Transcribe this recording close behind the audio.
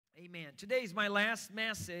Amen. Today is my last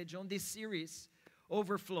message on this series,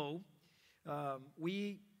 Overflow.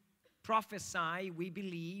 We prophesy, we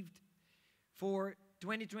believed for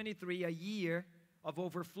 2023, a year of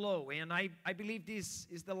overflow. And I believe this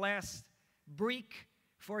is the last brick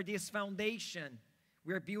for this foundation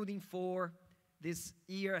we're building for this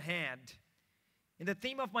year ahead. And the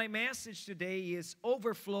theme of my message today is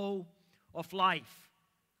overflow of life.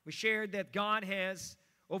 We shared that God has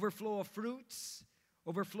overflow of fruits,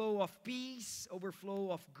 overflow of peace,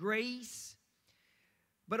 overflow of grace.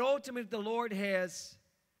 But ultimately, the Lord has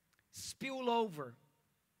spilled over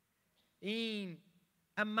in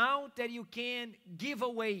amount that you can give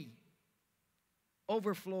away,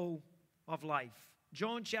 overflow of life.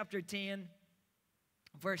 John chapter 10,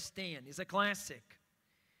 verse 10 is a classic.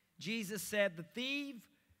 Jesus said, "The thief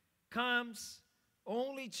comes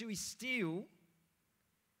only to steal."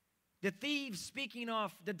 The thief, speaking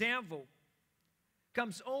of the devil,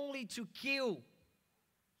 comes only to kill.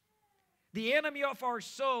 The enemy of our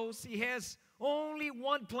souls, he has only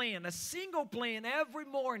one plan, a single plan every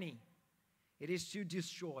morning. It is to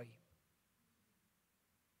destroy.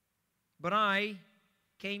 But I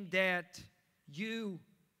came that you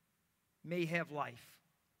may have life.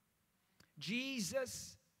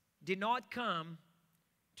 Jesus did not come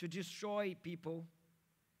to destroy people,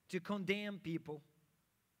 to condemn people.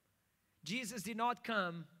 Jesus did not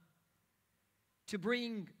come to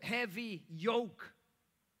bring heavy yoke.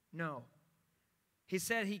 No. He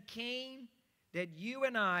said he came that you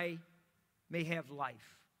and I may have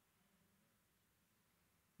life.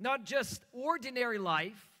 Not just ordinary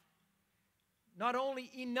life, not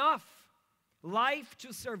only enough life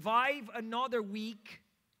to survive another week,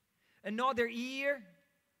 another year,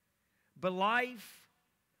 but life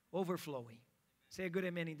overflowing. Say a good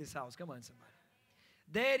amen in this house. Come on, somebody.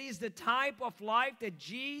 That is the type of life that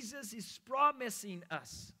Jesus is promising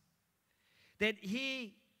us, that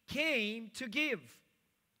He came to give.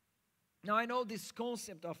 Now, I know this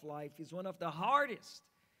concept of life is one of the hardest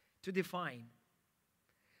to define.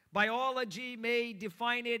 Biology may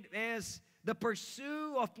define it as the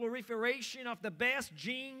pursuit of proliferation of the best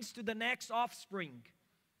genes to the next offspring.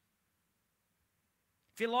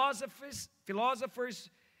 Philosophers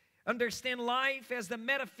understand life as the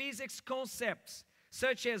metaphysics concepts,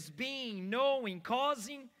 such as being, knowing,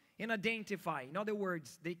 causing, and identifying. In other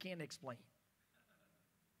words, they can't explain.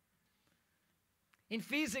 In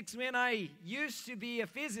physics, when I used to be a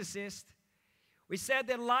physicist, we said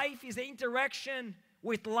that life is the interaction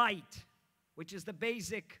with light, which is the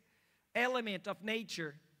basic element of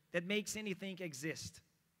nature that makes anything exist.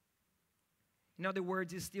 In other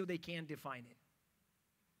words, still they can't define it.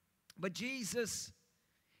 But Jesus,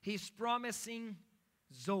 He's promising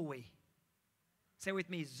Zoe. Say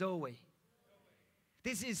with me, Zoe.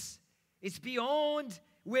 It's beyond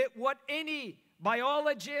what any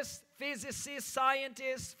biologist, physicist,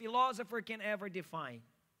 scientist, philosopher can ever define.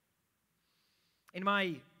 In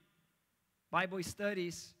my Bible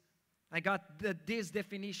studies, I got this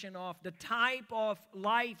definition of the type of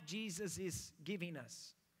life Jesus is giving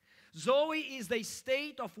us. Zoe is the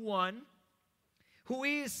state of one who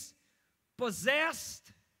is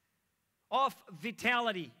possessed of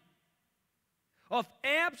vitality, of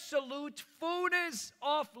absolute fullness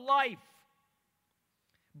of life,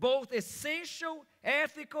 both essential,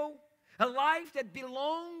 ethical, a life that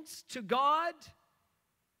belongs to God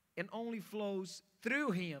and only flows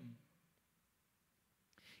through Him.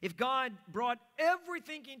 If God brought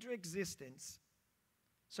everything into existence,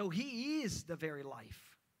 so He is the very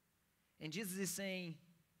life. And Jesus is saying,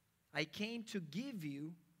 I came to give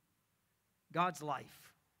you God's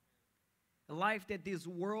life. A life that this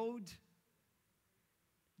world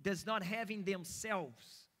does not have in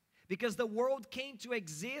themselves. Because the world came to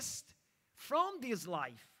exist from this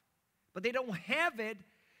life. But they don't have it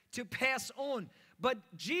to pass on. But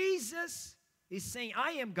Jesus is saying,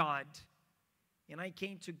 I am God. And I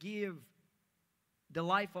came to give the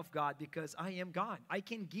life of God because I am God. I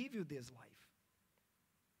can give you this life.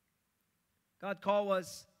 God called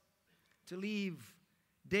us to live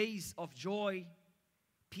days of joy,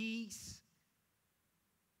 peace.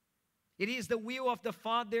 It is the will of the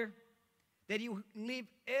Father that you live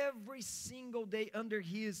every single day under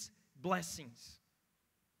His blessings.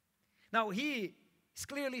 Now, He is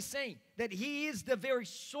clearly saying that He is the very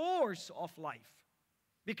source of life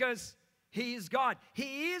because He is God.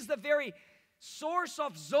 He is the very source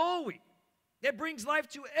of Zoe that brings life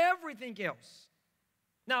to everything else.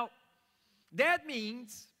 Now, that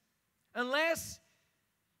means unless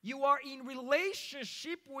you are in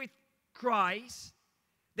relationship with Christ,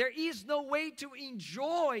 there is no way to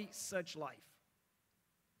enjoy such life.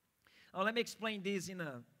 Now, let me explain this in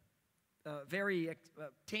a very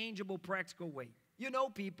tangible, practical way. You know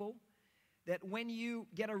people that when you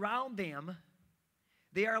get around them,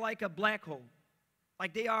 they are like a black hole.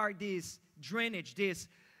 Like they are this drainage, this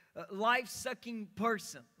life-sucking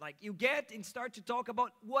person. Like you get and start to talk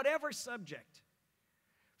about whatever subject,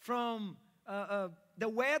 from the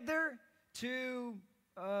weather to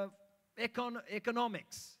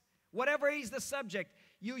economics. Whatever is the subject,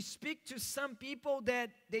 you speak to some people that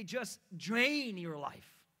they just drain your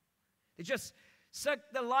life. They just suck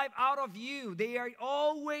the life out of you. They are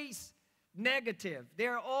always negative. They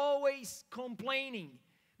are always complaining.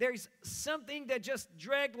 There's something that just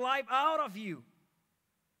drags life out of you.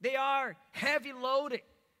 They are heavy loaded.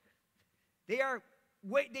 They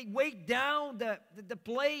weigh down the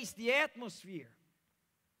place, the atmosphere.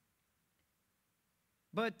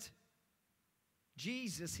 But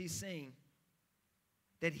Jesus, He's saying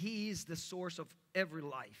that He is the source of every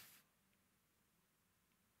life.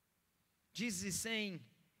 Jesus is saying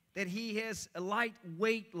that He has a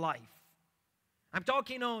lightweight life. I'm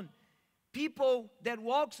talking on people that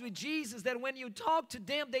walks with Jesus, that when you talk to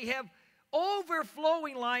them, they have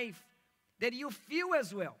overflowing life that you feel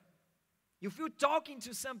as well. You feel talking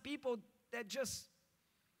to some people that just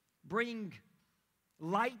bring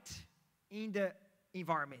light in the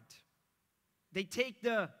environment. They take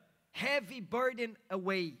the heavy burden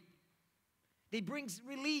away. They bring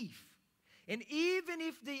relief. And even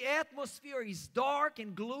if the atmosphere is dark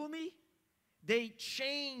and gloomy, they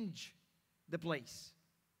change the place.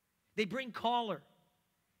 They bring color.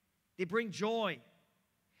 They bring joy.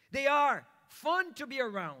 They are fun to be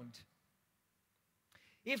around.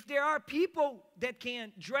 If there are people that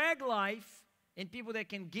can drag life and people that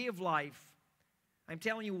can give life, I'm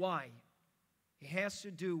telling you why. It has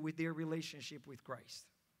to do with their relationship with Christ.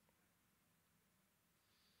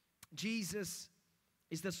 Jesus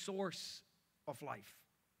is the source of life.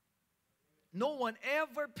 No one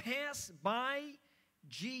ever passed by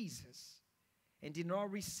Jesus and did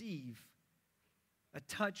not receive a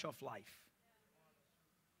touch of life.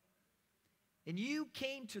 And you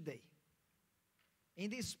came today in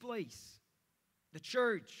this place, the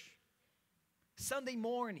church, Sunday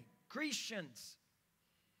morning, Christians,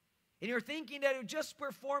 and you're thinking that you just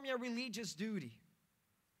perform your religious duty.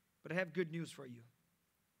 But I have good news for you.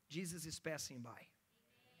 Jesus is passing by.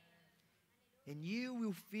 And you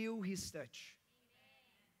will feel His touch.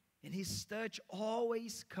 And His touch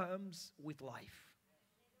always comes with life.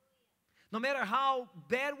 No matter how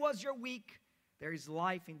bad was your week, there is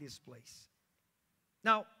life in this place.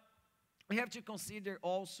 Now, we have to consider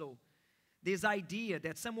also this idea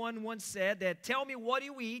that someone once said that, tell me what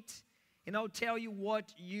you eat, and I'll tell you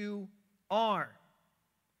what you are.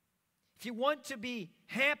 If you want to be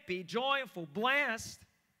happy, joyful, blessed,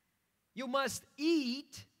 you must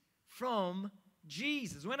eat from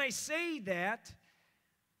Jesus. When I say that,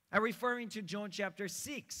 I'm referring to John chapter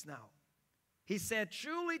 6 now. He said,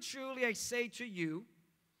 truly, truly, I say to you,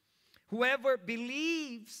 whoever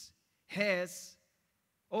believes has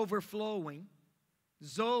overflowing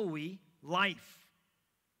Zoe life.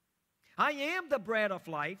 I am the bread of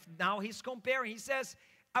life. Now He's comparing. He says,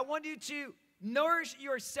 I want you to nourish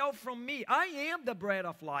yourself from me. I am the bread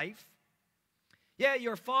of life. Yeah,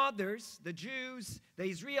 your fathers, the Jews, the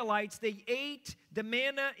Israelites, they ate the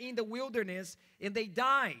manna in the wilderness and they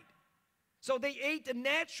died. So they ate the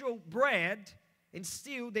natural bread and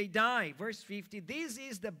still they died. Verse 50, this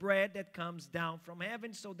is the bread that comes down from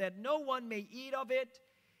heaven so that no one may eat of it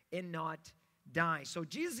and not die. So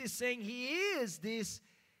Jesus is saying He is this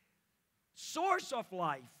source of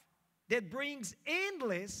life that brings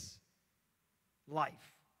endless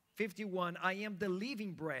life. 51, I am the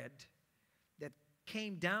living bread that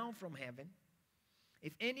came down from heaven.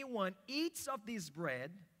 If anyone eats of this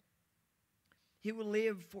bread, he will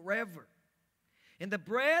live forever. And the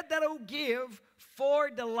bread that I will give for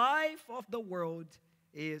the life of the world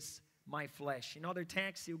is my flesh. In other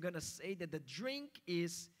texts, you're going to say that the drink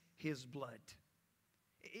is His blood.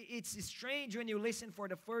 It's strange when you listen for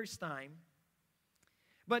the first time,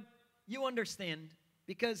 but you understand,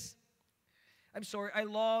 because I'm sorry,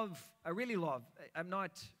 I really love, I'm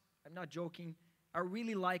not joking, I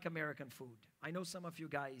really like American food. I know some of you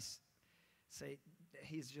guys say,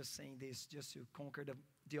 he's just saying this just to conquer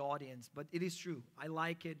the audience, but it is true. I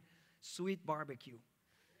like it, sweet barbecue.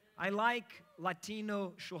 I like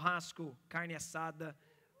Latino churrasco, carne asada,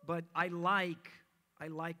 but I like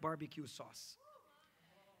barbecue sauce.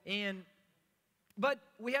 But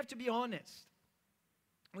we have to be honest.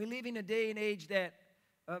 We live in a day and age that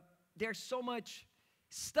there's so much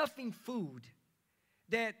stuff in food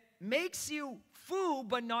that makes you full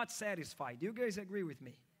but not satisfied. Do you guys agree with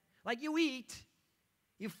me? Like you eat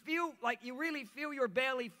You feel like you really feel your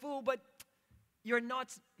belly full, but you're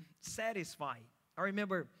not satisfied. I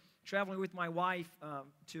remember traveling with my wife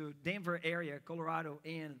to Denver area, Colorado,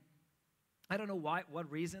 and I don't know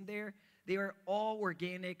what reason they are all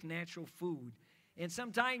organic, natural food. And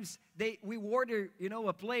sometimes we order,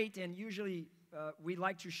 a plate, and usually we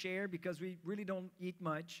like to share because we really don't eat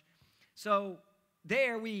much. So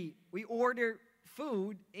there we order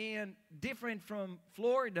food, and different from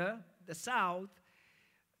Florida, the South,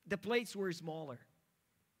 the plates were smaller.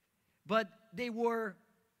 But they were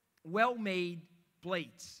well-made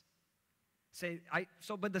plates.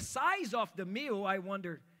 But the size of the meal, I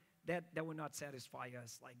wonder, that would not satisfy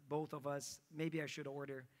us. Like both of us, maybe I should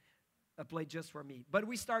order a plate just for me. But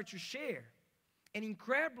we start to share. And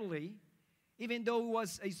incredibly, even though it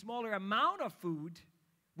was a smaller amount of food,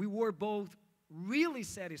 we were both really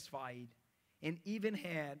satisfied and even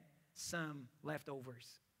had some leftovers.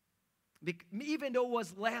 Even though it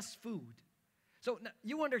was less food. So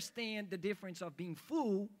you understand the difference of being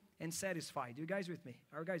full and satisfied. You guys with me?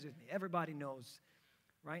 Are you guys with me? Everybody knows,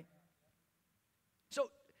 right?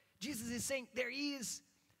 So Jesus is saying there is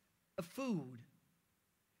a food.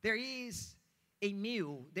 There is a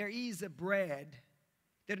meal. There is a bread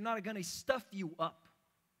that are not going to stuff you up,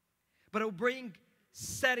 but it will bring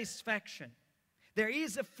satisfaction. There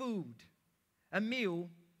is a food, a meal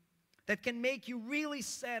that can make you really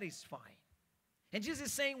satisfied. And Jesus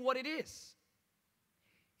is saying what it is.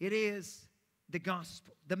 It is the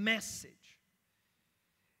gospel, the message,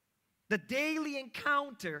 the daily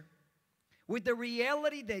encounter with the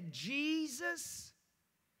reality that Jesus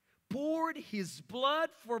poured His blood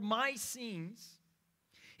for my sins,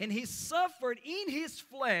 and He suffered in His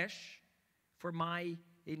flesh for my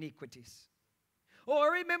iniquities. Oh,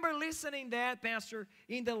 I remember listening that, Pastor,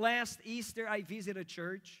 in the last Easter I visited a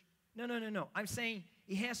church. No. I'm saying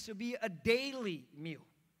it has to be a daily meal.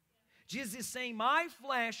 Jesus is saying, my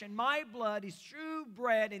flesh and my blood is true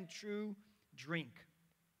bread and true drink.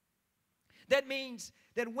 That means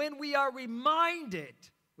that when we are reminded,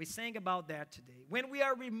 we sang about that today, when we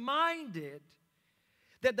are reminded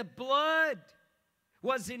that the blood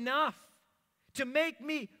was enough to make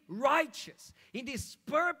me righteous in this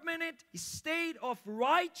permanent state of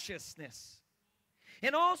righteousness,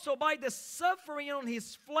 and also by the suffering on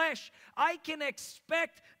His flesh, I can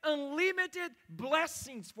expect unlimited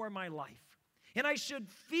blessings for my life. And I should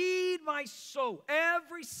feed my soul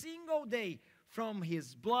every single day from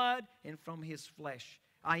His blood and from His flesh.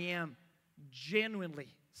 I am genuinely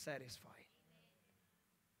satisfied.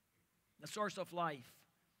 The source of life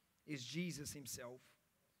is Jesus Himself.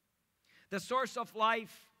 The source of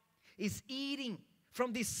life is eating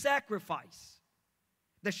from this sacrifice.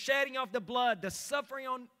 The shedding of the blood, the suffering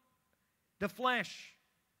on the flesh,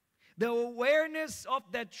 the awareness of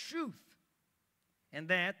that truth, and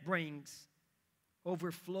that brings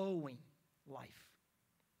overflowing life.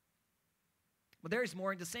 But there is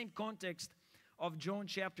more. In the same context of John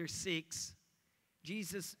chapter 6,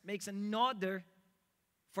 Jesus makes another,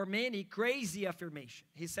 for many, crazy affirmation.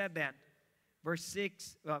 He said that, verse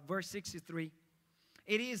 63,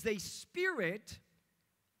 it is the Spirit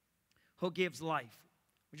who gives life.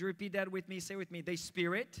 Would you repeat that with me? Say with me, the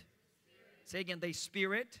Spirit. Say again, the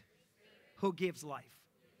Spirit who gives life.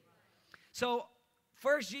 So,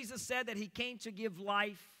 first Jesus said that He came to give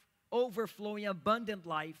life, overflowing, abundant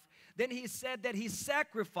life. Then He said that His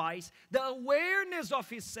sacrifice, the awareness of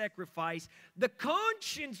His sacrifice, the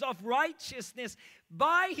conscience of righteousness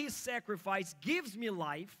by His sacrifice gives me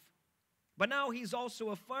life. But now He's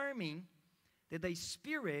also affirming that the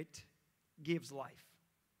Spirit gives life.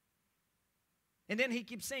 And then He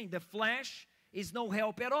keeps saying, the flesh is no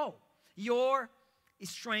help at all. Your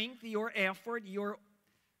strength, your effort, your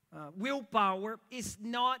willpower is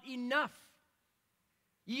not enough.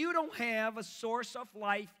 You don't have a source of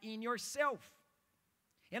life in yourself.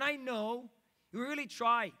 And I know you really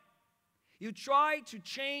try. You try to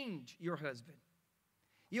change your husband.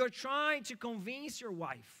 You're trying to convince your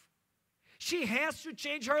wife. She has to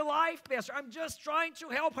change her life, Pastor. I'm just trying to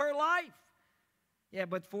help her life. Yeah,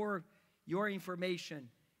 but for your information,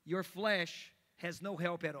 your flesh has no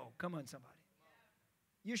help at all. Come on, somebody.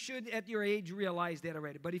 You should, at your age, realize that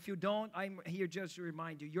already. But if you don't, I'm here just to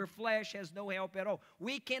remind you. Your flesh has no help at all.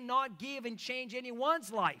 We cannot give and change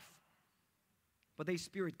anyone's life. But the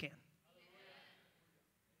Spirit can.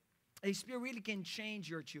 The Spirit really can change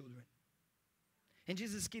your children. And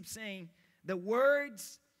Jesus keeps saying, the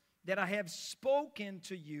words that I have spoken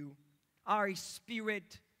to you are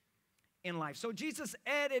Spirit and life. So Jesus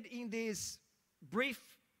added in this brief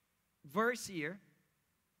verse here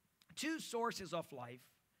two sources of life.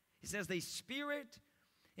 He says the Spirit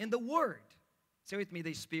and the Word. Say with me,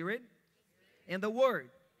 the Spirit and the Word.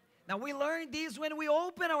 Now we learn this when we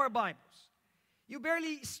open our Bibles. You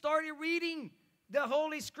barely started reading the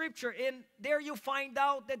Holy Scripture, and there you find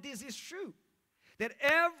out that this is true. That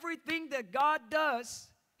everything that God does,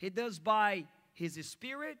 He does by His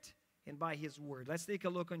Spirit and by His Word. Let's take a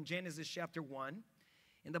look on Genesis chapter 1.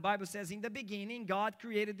 And the Bible says, in the beginning, God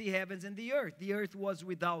created the heavens and the earth. The earth was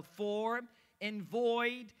without form and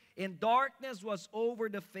void, and darkness was over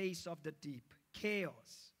the face of the deep.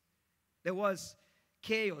 Chaos. There was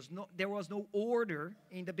chaos. There was no order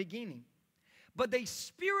in the beginning. But the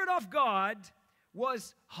Spirit of God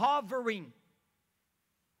was hovering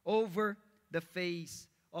over the face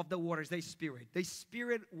of the waters. The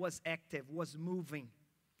Spirit was active, was moving,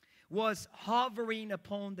 was hovering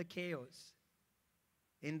upon the chaos.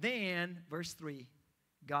 And then, verse 3,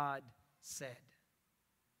 God said.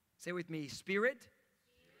 Say with me, Spirit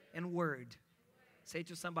and Word. Say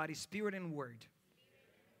to somebody, Spirit and Word.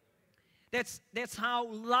 That's how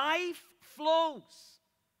life flows.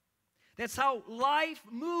 That's how life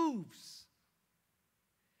moves.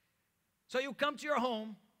 So you come to your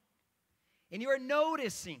home and you're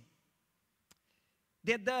noticing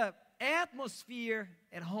that the atmosphere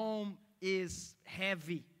at home is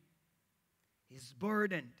heavy. Is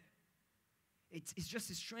burdened. It's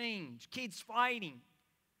just strange. Kids fighting,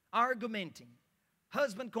 argumenting,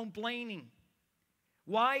 husband complaining,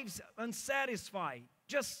 wives unsatisfied,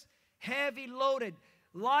 just heavy loaded,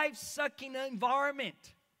 life-sucking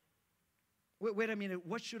environment. Wait a minute,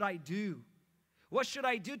 what should I do? What should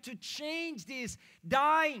I do to change this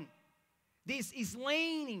dying, this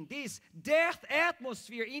islaming, this death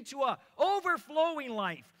atmosphere into an overflowing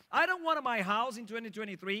life? I don't want my house in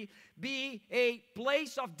 2023 be a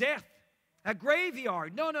place of death, a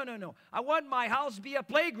graveyard. No. I want my house to be a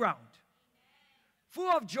playground, full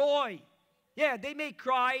of joy. Yeah, they may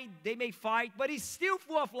cry, they may fight, but it's still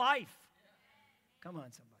full of life. Come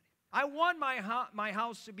on, somebody. I want my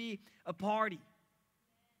house to be a party,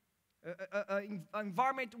 an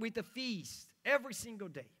environment with a feast every single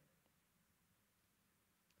day.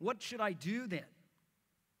 What should I do then?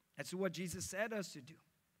 That's what Jesus said us to do.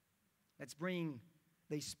 Let's bring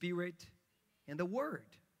the Spirit and the Word.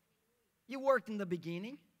 It worked in the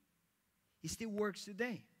beginning. It still works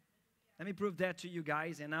today. Let me prove that to you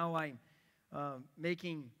guys. And now I'm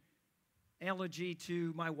making analogy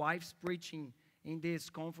to my wife's preaching in this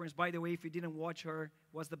conference. By the way, if you didn't watch her,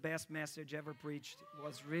 it was the best message ever preached. It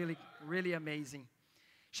was really, really amazing.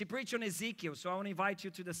 She preached on Ezekiel. So I want to invite you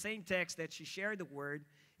to the same text that she shared the word.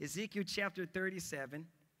 Ezekiel chapter 37.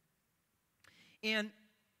 And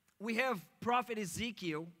we have prophet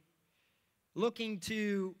Ezekiel looking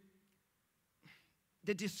to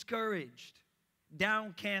the discouraged,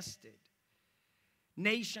 downcasted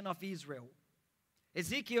nation of Israel.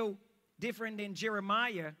 Ezekiel, different than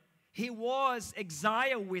Jeremiah, he was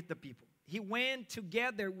exiled with the people. He went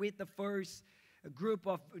together with the first group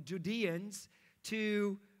of Judeans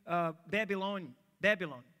to Babylon.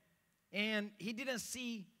 And he didn't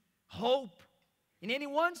see hope in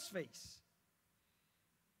anyone's face.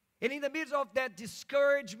 And in the midst of that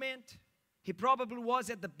discouragement, he probably was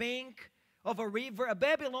at the bank of a river, a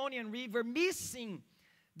Babylonian river, missing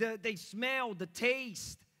the smell, the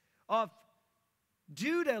taste of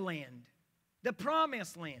Judah land, the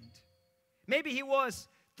promised land. Maybe he was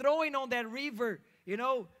throwing on that river,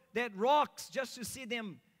 that rocks just to see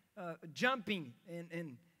them jumping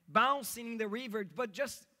and bouncing in the river, but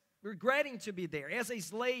just regretting to be there as a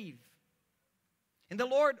slave. And the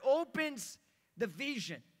Lord opens the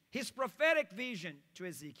vision, His prophetic vision to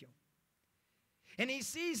Ezekiel. And he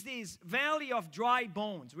sees this valley of dry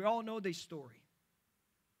bones. We all know the story.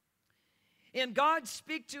 And God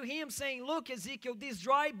speaks to him saying, look, Ezekiel, these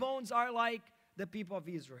dry bones are like the people of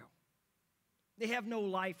Israel. They have no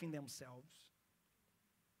life in themselves.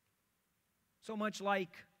 So much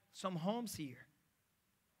like some homes here.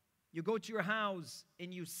 You go to your house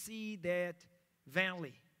and you see that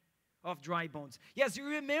valley of dry bones. Yes, you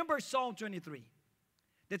remember Psalm 23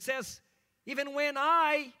 that says, even when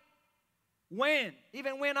I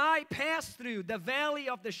pass through the valley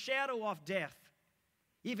of the shadow of death,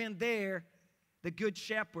 even there the good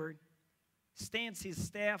shepherd stands his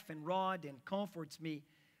staff and rod and comforts me.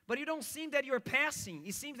 But you don't seem that you're passing.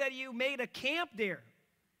 It seems that you made a camp there.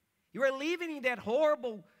 You are living in that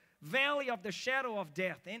horrible valley of the shadow of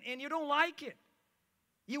death, and you don't like it.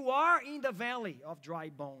 You are in the valley of dry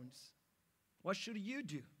bones. What should you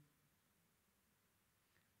do?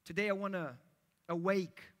 Today I want to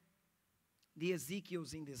awake the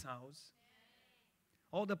Ezekiels in this house,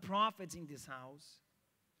 all the prophets in this house.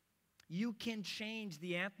 You can change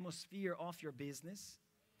the atmosphere of your business.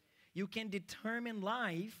 you can determine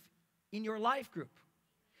life in your life group.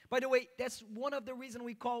 By the way, that's one of the reasons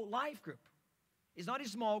we call life group. It's not a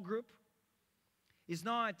small group. It's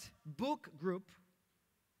not book group.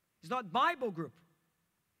 It's not Bible group.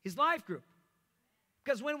 It's life group.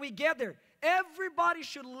 Because when we gather, everybody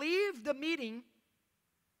should leave the meeting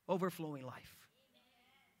overflowing life.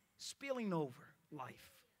 Spilling over life.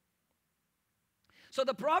 So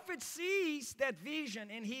the prophet sees that vision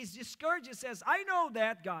and he's discouraged. He says, I know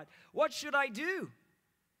that, God. What should I do?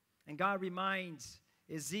 And God reminds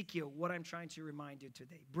Ezekiel what I'm trying to remind you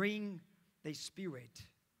today. Bring the Spirit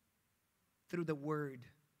through the Word.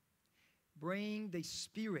 Bring the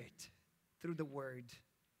Spirit through the Word.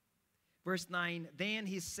 Verse 9, then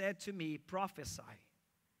he said to me, prophesy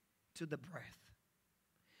to the breath.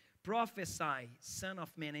 Prophesy, son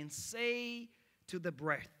of man, and say to the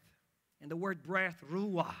breath. And the word breath,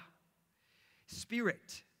 ruah,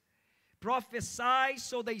 spirit. Prophesy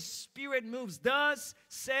so the Spirit moves. Thus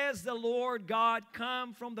says the Lord God,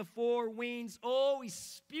 come from the four winds, O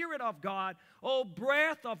Spirit of God, O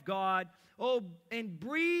breath of God, O, and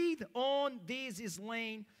breathe on these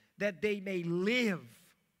slain that they may live.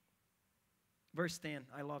 Verse 10,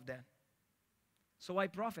 I love that. So I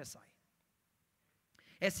prophesy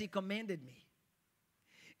as he commanded me.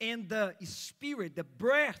 And the Spirit, the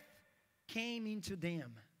breath, came into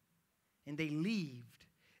them, and they lived,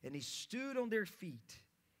 and they stood on their feet,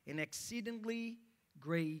 an exceedingly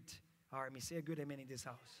great army. Say a good amen in this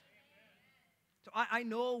house. So I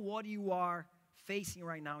know what you are facing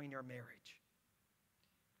right now in your marriage.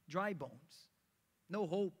 Dry bones, no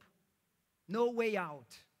hope, no way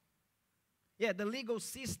out. Yeah, the legal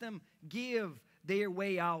system give their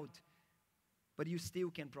way out, but you still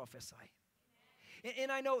can prophesy.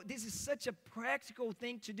 And I know this is such a practical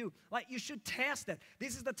thing to do. Like, you should test that.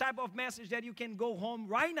 This is the type of message that you can go home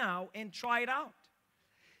right now and try it out.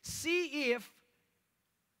 See if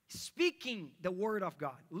speaking the Word of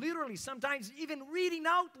God, literally sometimes even reading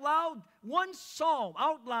out loud one psalm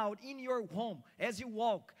out loud in your home as you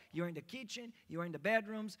walk. You're in the kitchen, you're in the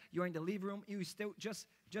bedrooms, you're in the living room. You still just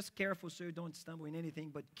careful so you don't stumble in anything,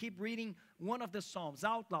 but keep reading one of the psalms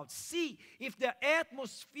out loud. See if the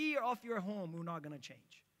atmosphere of your home will not going to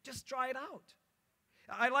change. Just try it out.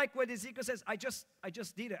 I like what Ezekiel says. I just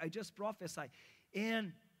did it. I just prophesied.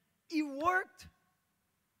 And it worked.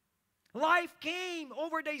 Life came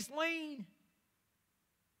over the slain.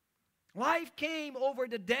 Life came over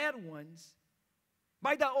the dead ones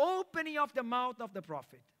by the opening of the mouth of the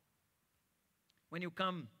prophet. When you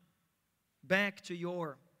come back to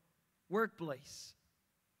your workplace,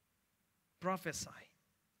 prophesy.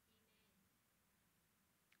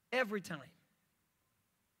 Every time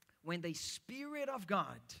when the Spirit of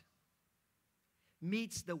God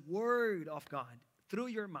meets the Word of God through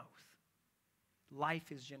your mouth,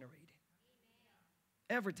 life is generated.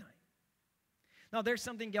 Every time. Now, there's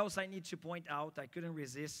something else I need to point out. I couldn't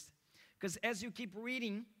resist. Because as you keep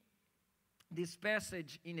reading this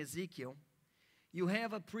passage in Ezekiel, you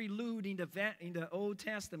have a prelude in the Old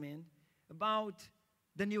Testament about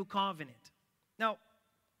the New Covenant. Now,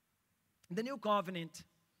 the New Covenant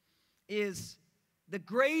is the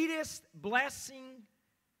greatest blessing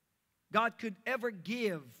God could ever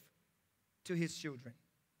give to His children.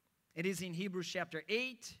 It is in Hebrews chapter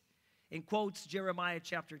 8, and quotes Jeremiah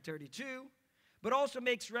chapter 32, but also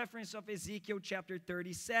makes reference of Ezekiel chapter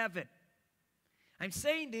 37. I'm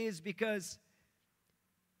saying this because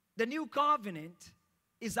the New Covenant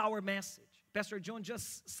is our message. Pastor John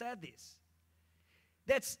just said this.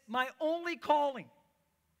 That's my only calling,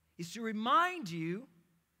 is to remind you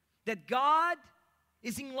that God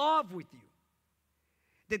is in love with you.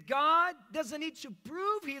 That God doesn't need to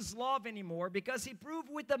prove His love anymore because He proved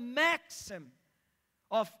with the maximum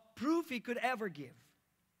of proof He could ever give.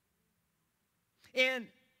 And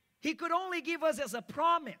He could only give us as a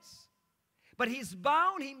promise, but He's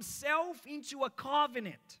bound Himself into a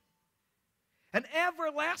covenant, an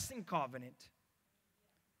everlasting covenant.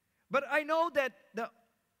 But I know that the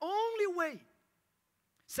only way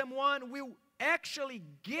someone will actually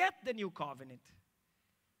get the new covenant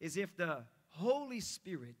is if the Holy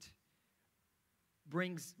Spirit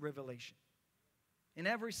brings revelation. And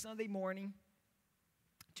every Sunday morning,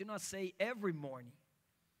 do not say every morning,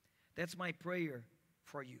 that's my prayer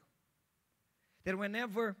for you. That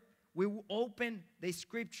whenever we open the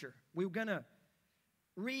Scripture, we're going to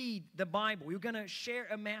read the Bible, we're going to share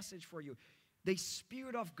a message for you. The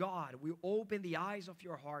Spirit of God will open the eyes of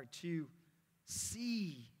your heart to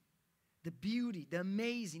see the beauty, the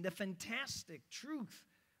amazing, the fantastic truth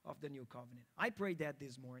of the new covenant. I prayed that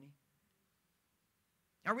this morning.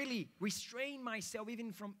 I really restrained myself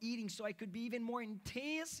even from eating so I could be even more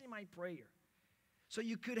intense in my prayer. So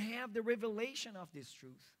you could have the revelation of this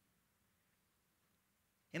truth.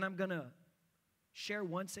 And I'm going to share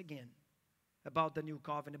once again about the new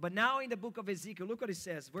covenant. But now in the book of Ezekiel, look what it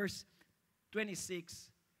says, verse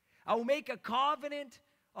 26. I will make a covenant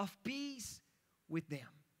of peace with them.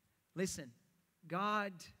 Listen,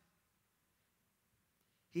 God,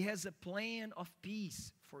 He has a plan of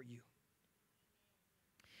peace for you.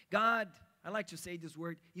 God, I like to say this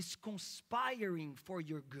word, is conspiring for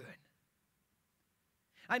your good.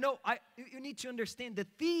 I know, you need to understand the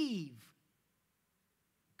thief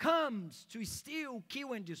comes to steal,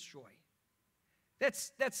 kill, and destroy.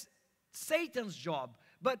 That's Satan's job.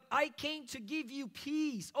 But I came to give you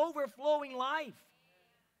peace, overflowing life.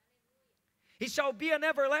 It shall be an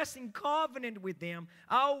everlasting covenant with them.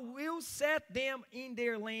 I will set them in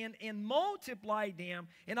their land and multiply them,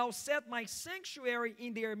 and I'll set my sanctuary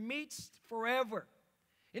in their midst forever.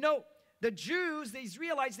 You know, the Jews, the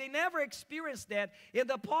Israelites, they never experienced that. And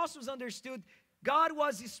the apostles understood God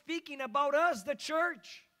was speaking about us, the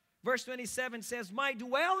church. Verse 27 says, my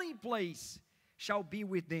dwelling place shall be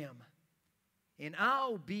with them, and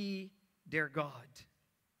I'll be their God,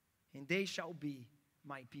 and they shall be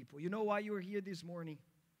my people. You know why you are here this morning?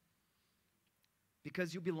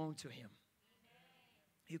 Because you belong to Him.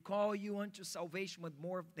 He called you unto salvation, but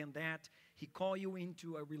more than that, He called you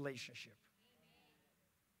into a relationship.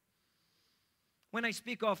 When I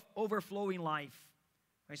speak of overflowing life,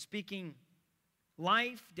 I'm speaking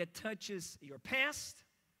life that touches your past,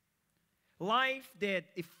 life that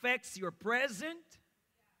affects your present,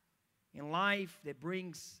 and life that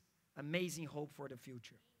brings amazing hope for the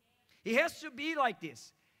future. It has to be like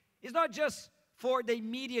this. It's not just for the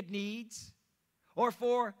immediate needs or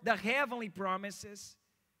for the heavenly promises.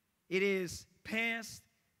 It is past,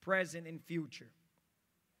 present, and future.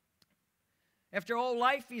 After all,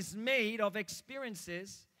 life is made of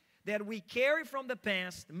experiences that we carry from the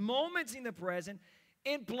past, moments in the present,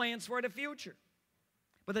 and plans for the future.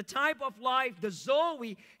 But the type of life the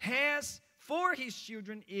Zoe has for His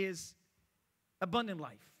children is abundant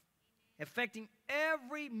life, affecting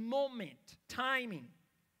every moment, timing.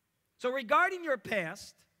 So regarding your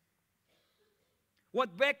past,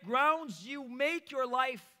 what backgrounds you make your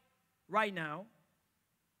life right now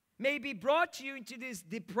may be brought you into this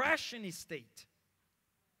depression state.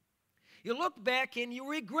 You look back and you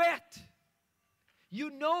regret.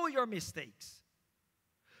 You know your mistakes.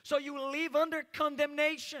 So you live under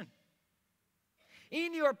condemnation.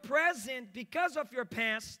 In your present, because of your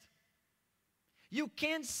past, you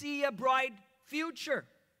can't see a bright future.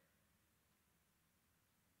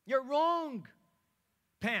 You're wrong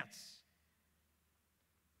paths.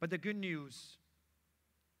 But the good news,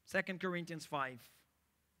 2 Corinthians 5,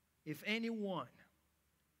 if anyone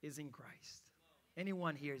is in Christ,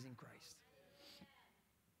 anyone here is in Christ,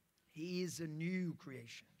 he is a new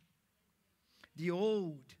creation. The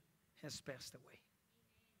old has passed away.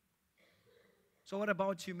 So what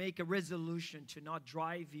about to make a resolution to not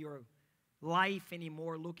drive your life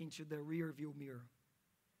anymore looking to the rear view mirror?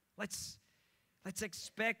 Let's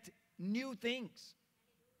expect new things.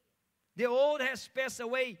 The old has passed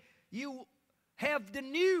away. You have the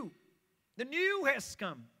new. The new has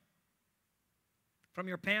come. From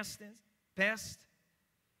your past,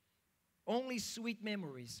 only sweet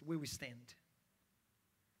memories will stand.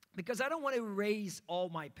 Because I don't want to erase all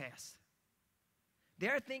my past.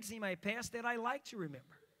 There are things in my past that I like to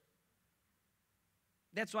remember.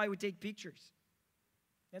 That's why we take pictures.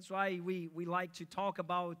 That's why we like to talk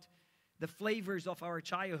about the flavors of our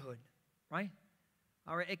childhood, right?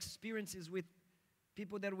 Our experiences with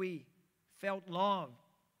people that we felt love.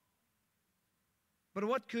 But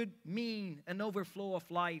what could mean an overflow of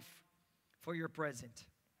life for your present?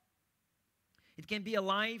 It can be a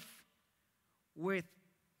life with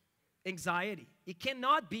anxiety. It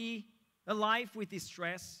cannot be a life with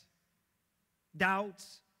stress,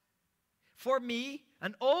 doubts. For me,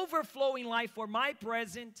 an overflowing life for my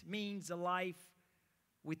present means a life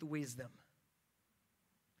with wisdom.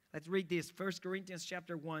 Let's read this. 1 Corinthians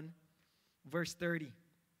chapter 1, verse 30.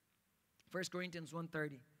 1 Corinthians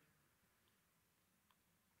 1:30.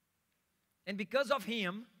 And because of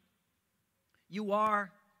Him, you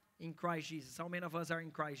are in Christ Jesus. How many of us are in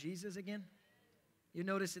Christ Jesus again? You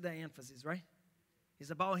notice the emphasis, right? It's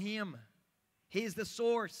about Him. He is the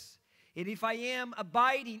source. And if I am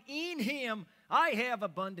abiding in Him, I have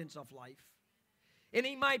abundance of life. And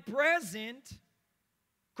in my present,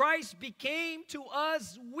 Christ became to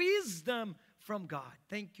us wisdom from God.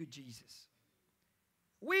 Thank you, Jesus.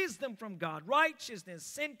 Wisdom from God, righteousness,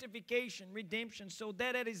 sanctification, redemption, so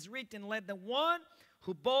that it is written, let the one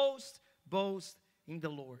who boast in the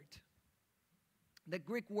Lord. The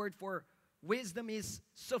Greek word for wisdom is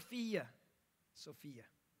Sophia. Sophia.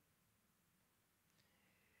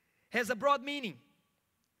 Has a broad meaning.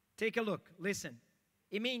 Take a look. Listen.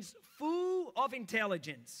 It means full of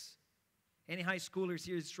intelligence. Any high schoolers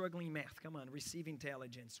here is struggling in math? Come on, receive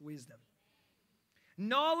intelligence, wisdom.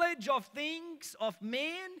 Knowledge of things of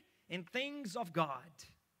man and things of God.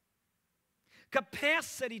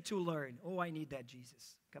 Capacity to learn. Oh, I need that,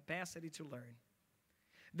 Jesus. Capacity to learn.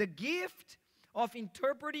 The gift of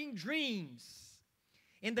interpreting dreams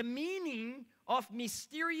and the meaning of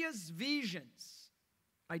mysterious visions.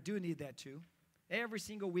 I do need that too. Every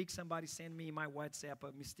single week somebody send me in my WhatsApp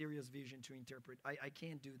a mysterious vision to interpret. I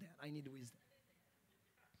can't do that. I need wisdom.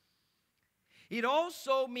 It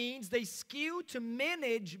also means the skill to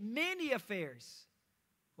manage many affairs.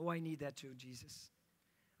 Oh, I need that too, Jesus.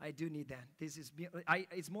 I do need that.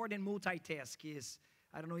 It's more than multitask.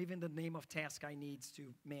 I don't know even the name of task I need to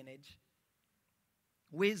manage.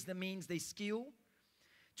 Wisdom means the skill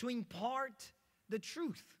to impart the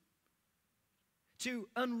truth, to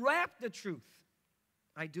unwrap the truth.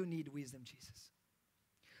 I do need wisdom, Jesus.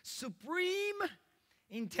 Supreme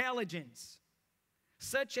intelligence,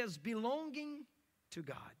 such as belonging to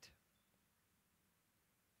God.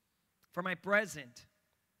 For my present,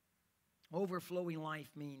 overflowing life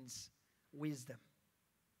means wisdom.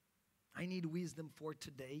 I need wisdom for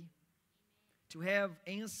today. To have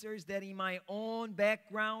answers that in my own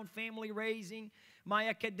background, family raising, my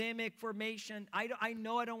academic formation, I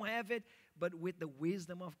know I don't have it, but with the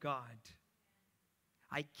wisdom of God,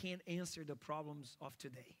 I can answer the problems of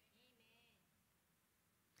today.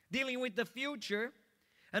 Dealing with the future,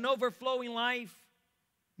 an overflowing life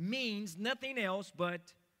means nothing else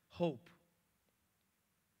but hope.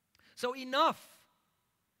 So enough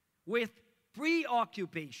with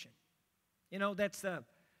preoccupation. You know, that's the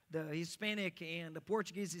Hispanic and the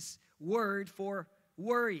Portuguese word for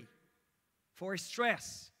worry, for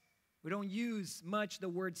stress. We don't use much the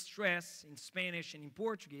word stress in Spanish and in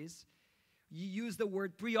Portuguese. You use the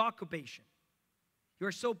word preoccupation. You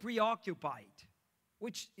are so preoccupied,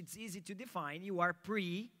 which it's easy to define. You are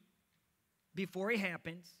before it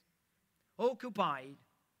happens, occupied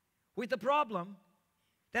with a problem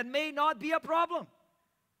that may not be a problem.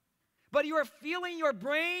 But you are filling your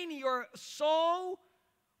brain, your soul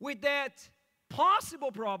with that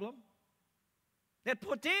possible problem, that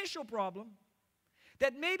potential problem,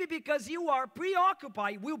 that maybe because you are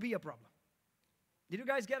preoccupied will be a problem. Did you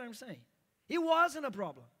guys get what I'm saying? It wasn't a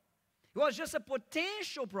problem. It was just a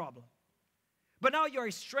potential problem. But now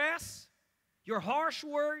your stress, your harsh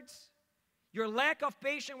words, your lack of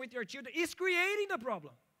patience with your children is creating the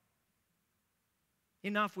problem.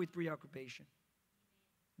 Enough with preoccupation.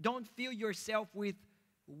 Don't fill yourself with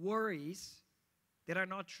worries that are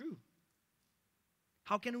not true.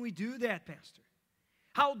 How can we do that, Pastor?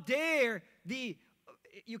 How dare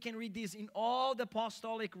you can read this in all the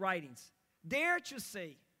apostolic writings. Dare to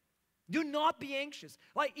say, do not be anxious.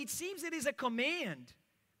 Like it seems it is a command,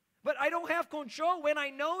 but I don't have control. When I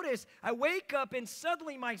notice, I wake up and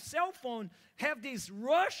suddenly my cell phone have this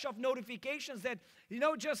rush of notifications that,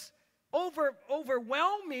 just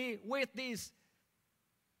overwhelm me with this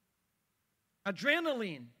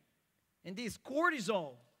adrenaline and this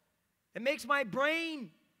cortisol. It makes my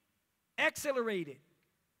brain accelerated.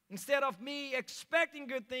 Instead of me expecting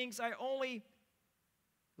good things, I only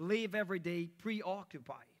live every day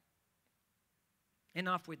preoccupied.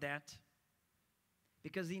 Enough with that.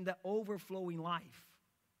 Because in the overflowing life,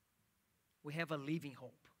 we have a living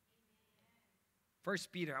hope. 1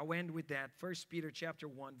 Peter, I'll end with that. 1 Peter chapter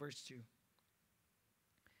 1, verse 2.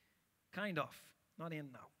 Kind of, not end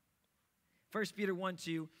now. 1 Peter 1,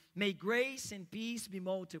 2. May grace and peace be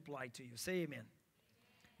multiplied to you. Say amen.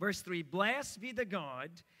 Verse 3. Blessed be the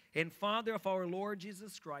God and Father of our Lord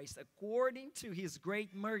Jesus Christ, according to His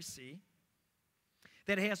great mercy,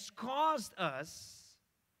 that has caused us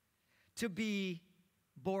to be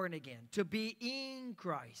born again, to be in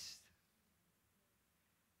Christ.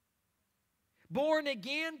 Born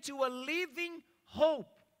again to a living hope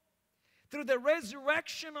through the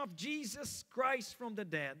resurrection of Jesus Christ from the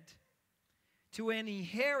dead, to an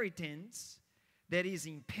inheritance that is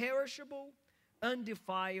imperishable,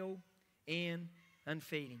 undefiled, and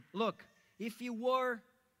unfading. Look, if you were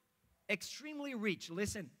extremely rich,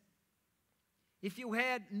 listen, if you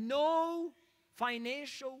had no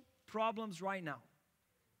financial problems right now,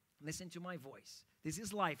 listen to my voice. This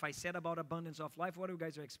is life. I said about abundance of life. What are you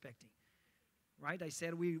guys expecting? Right? I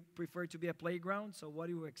said we prefer to be a playground. So what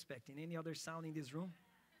are you expecting? Any other sound in this room?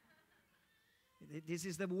 This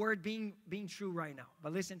is the word being true right now.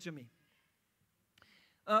 But listen to me.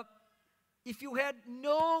 uh, if you had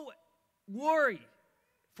no worry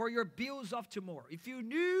for your bills of tomorrow, if you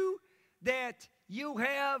knew that you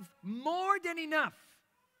have more than enough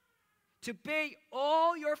to pay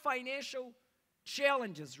all your financial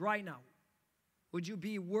challenges right now, would you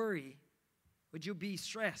be worried? Would you be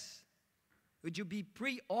stressed? Would you be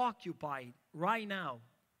preoccupied right now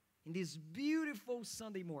in this beautiful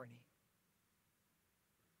Sunday morning?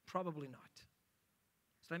 Probably not.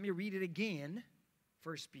 So let me read it again,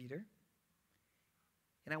 1 Peter.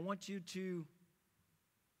 And I want you to,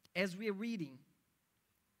 as we are reading,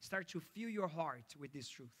 start to fill your heart with this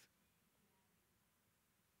truth.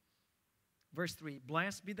 Verse 3,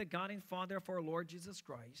 blessed be the God and Father of our Lord Jesus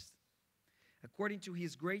Christ, according to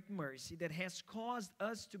his great mercy that has caused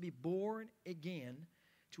us to be born again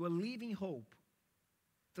to a living hope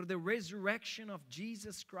through the resurrection of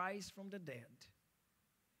Jesus Christ from the dead.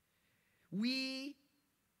 We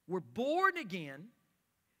were born again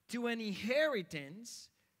to an inheritance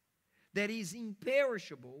that is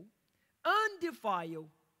imperishable, undefiled,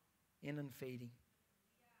 and unfading.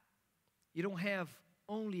 You don't have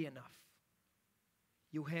only enough.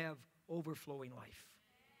 You have overflowing life,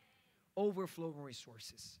 overflowing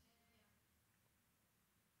resources.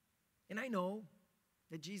 And I know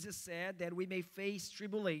that Jesus said that we may face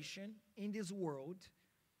tribulation in this world.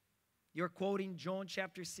 You're quoting John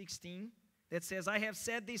chapter 16 that says, I have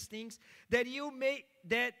said these things that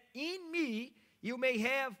in me you may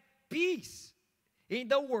have peace. In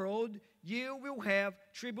the world you will have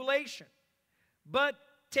tribulation. But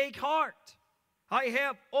take heart. I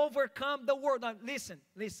have overcome the world. Now listen.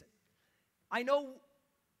 I know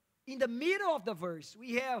in the middle of the verse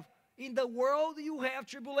we have, in the world you have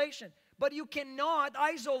tribulation. But you cannot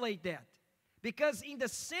isolate that. Because in the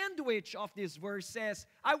sandwich of this verse says,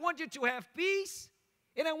 I want you to have peace,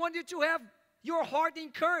 and I want you to have your heart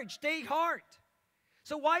encouraged. Take heart.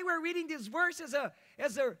 So why we're reading this verse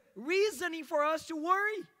as a reasoning for us to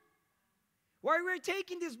worry? Why we're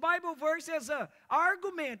taking this Bible verse as an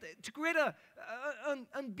argument to create an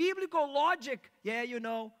unbiblical logic. Yeah, you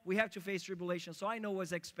know, we have to face tribulation, so I know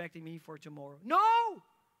what's expecting me for tomorrow. No!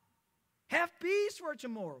 Have peace for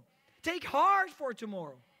tomorrow. Take heart for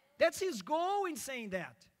tomorrow. That's his goal in saying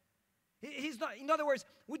that. He's not, in other words,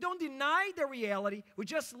 we don't deny the reality. We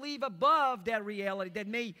just live above that reality that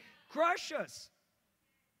may crush us.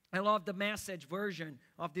 I love the Message version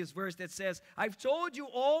of this verse that says, I've told you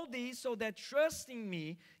all this so that trusting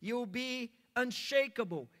me, you'll be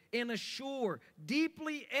unshakable and assured,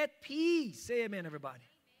 deeply at peace. Say amen, everybody.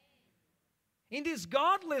 In this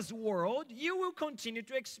godless world, you will continue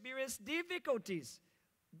to experience difficulties.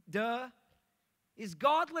 It's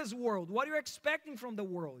godless world. What are you expecting from the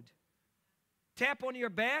world? Tap on your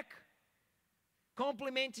back?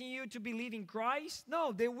 Complimenting you to believe in Christ?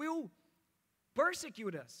 No, they will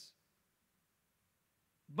persecute us.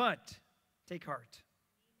 But take heart.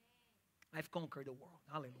 I've conquered the world.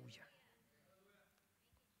 Hallelujah.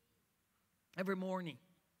 Every morning,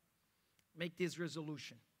 make this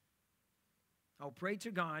resolution. I'll pray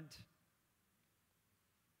to God.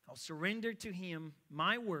 I'll surrender to Him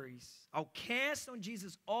my worries. I'll cast on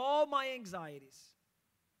Jesus all my anxieties.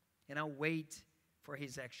 And I'll wait for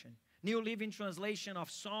His action. New Living Translation of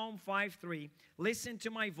Psalm 5:3. Listen to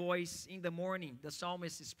my voice in the morning. The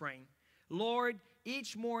psalmist is praying. Lord,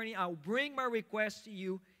 each morning I'll bring my request to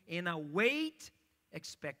you and I'll wait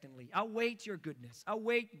expectantly. I'll wait your goodness. I'll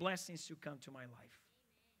wait blessings to come to my life.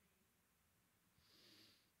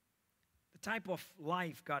 The type of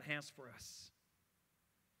life God has for us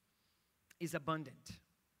is abundant,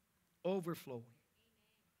 overflowing.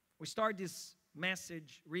 We start this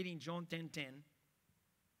message reading John 10:10.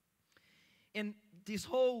 And this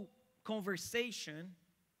whole conversation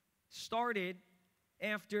started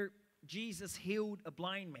after Jesus healed a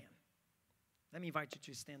blind man. Let me invite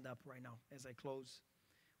you to stand up right now as I close.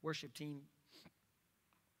 Worship team.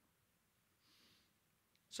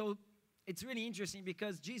 So it's really interesting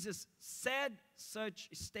because Jesus said such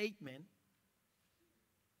a statement.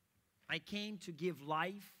 I came to give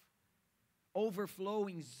life,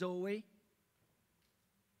 overflowing Zoe.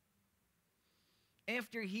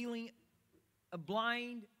 After healing a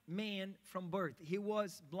blind man from birth. He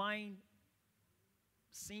was blind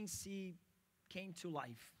since he came to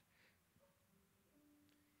life.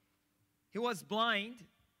 He was blind,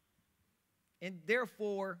 and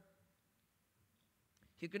therefore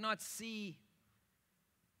he could not see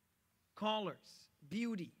colors,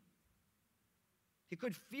 beauty. He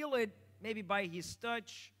could feel it maybe by his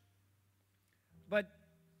touch, but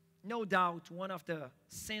no doubt one of the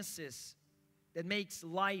senses that makes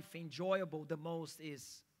life enjoyable the most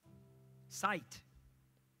is sight.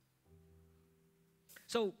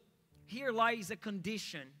 So here lies a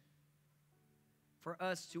condition for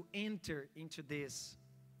us to enter into this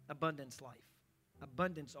abundance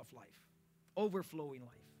of life, overflowing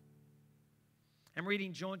life. I'm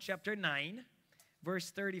reading John chapter 9,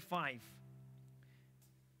 verse 35.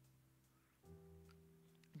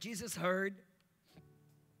 Jesus heard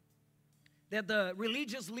that the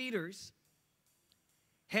religious leaders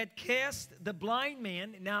had cast the blind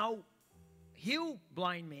man, now healed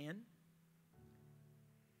blind man,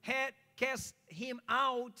 had cast him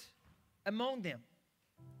out among them,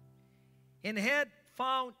 and had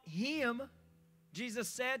found him. Jesus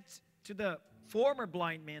said to the former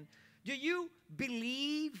blind man, "Do you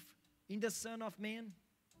believe in the Son of Man?"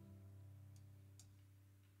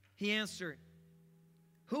 He answered,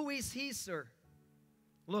 "Who is he, sir?"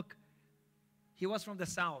 Look, he was from the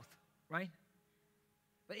south, right?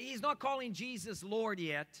 But he's not calling Jesus Lord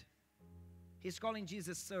yet. He's calling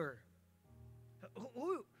Jesus Sir.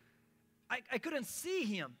 I couldn't see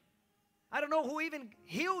him. I don't know who even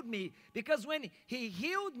healed me, because when he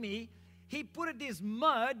healed me, he put this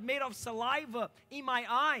mud made of saliva in my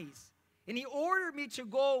eyes. And he ordered me to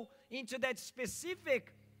go into that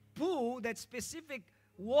specific pool, that specific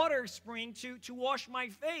water spring to wash my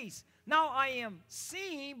face. Now I am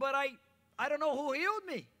seeing, but I don't know who healed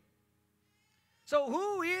me. So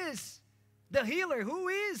who is the healer? Who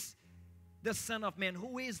is the Son of Man?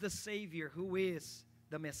 Who is the Savior? Who is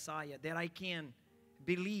the Messiah, that I can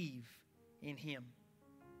believe in him?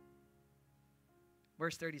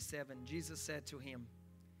 Verse 37, Jesus said to him,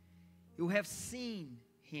 "You have seen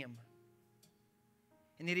him,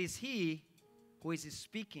 and it is he who is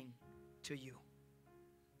speaking to you."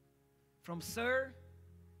 From Sir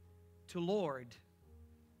to Lord,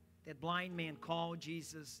 that blind man called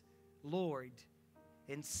Jesus Lord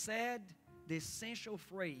and said the essential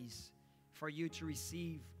phrase for you to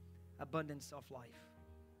receive abundance of life: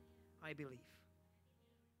 "I believe."